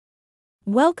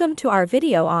Welcome to our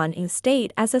video on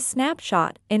State as a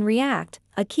Snapshot in React,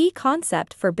 a key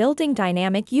concept for building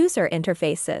dynamic user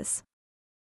interfaces.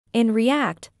 In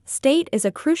React, state is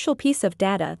a crucial piece of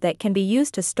data that can be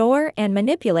used to store and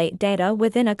manipulate data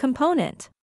within a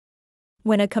component.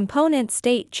 When a component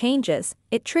state changes,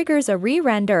 it triggers a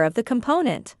re-render of the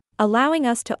component, allowing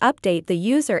us to update the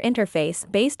user interface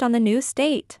based on the new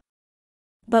state.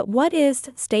 But what is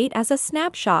state as a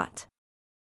snapshot?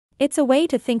 It's a way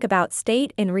to think about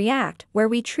state in React where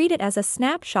we treat it as a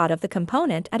snapshot of the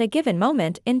component at a given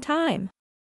moment in time.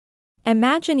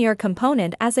 Imagine your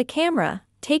component as a camera,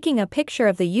 taking a picture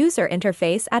of the user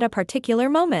interface at a particular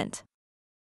moment.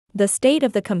 The state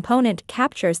of the component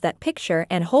captures that picture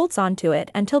and holds onto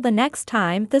it until the next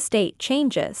time the state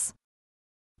changes.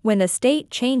 When the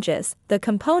state changes, the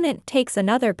component takes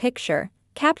another picture,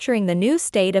 capturing the new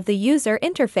state of the user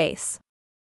interface.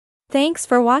 Thanks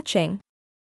for watching.